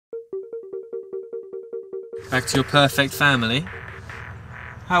Back to your perfect family.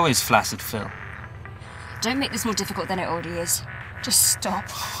 How is flaccid Phil? Don't make this more difficult than it already is. Just stop.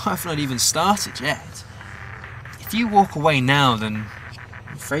 I've not even started yet. If you walk away now, then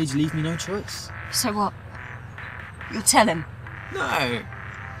I'm afraid you leave me no choice. So what? You'll tell him? No.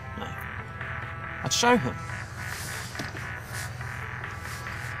 I'd show him.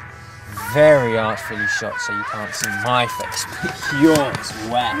 Very artfully shot so you can't see my face, but yours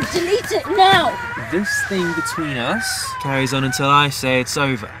wet. Delete it now! This thing between us carries on until I say it's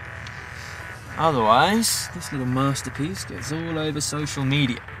over. Otherwise, this little masterpiece gets all over social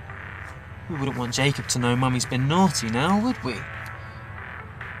media. We wouldn't want Jacob to know Mummy's been naughty now, would we? That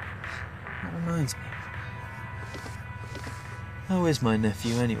reminds me. How is my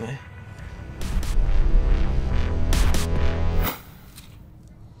nephew anyway?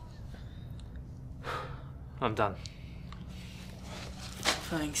 I'm done.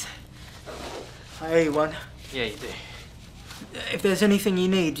 Thanks. I owe you one. Yeah, you do. If there's anything you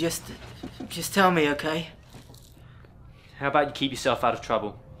need, just tell me, okay? How about you keep yourself out of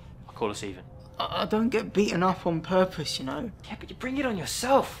trouble? I'll call us even. I don't get beaten up on purpose, you know. Yeah, but you bring it on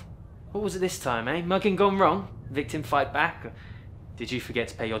yourself. What was it this time, eh? Mugging gone wrong? Victim fight back? Or did you forget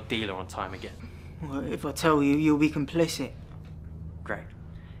to pay your dealer on time again? Well, if I tell you, you'll be complicit. Great.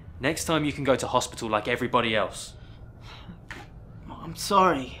 Next time you can go to hospital like everybody else. I'm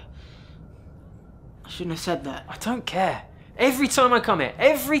sorry. I shouldn't have said that. I don't care. Every time I come here,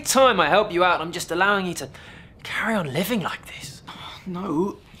 every time I help you out, I'm just allowing you to carry on living like this.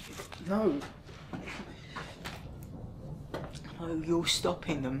 No. No, you're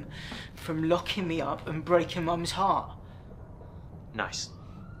stopping them from locking me up and breaking Mum's heart. Nice.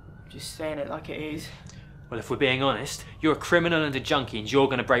 Just saying it like it is. Well, if we're being honest, you're a criminal and a junkie and you're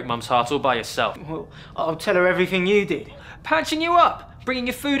going to break Mum's heart all by yourself. Well, I'll tell her everything you did. Patching you up, bringing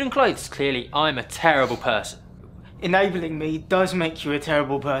you food and clothes. Clearly, I'm a terrible person. Enabling me does make you a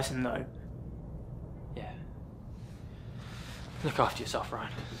terrible person, though. Yeah. Look after yourself,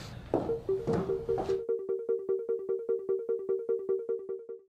 Ryan.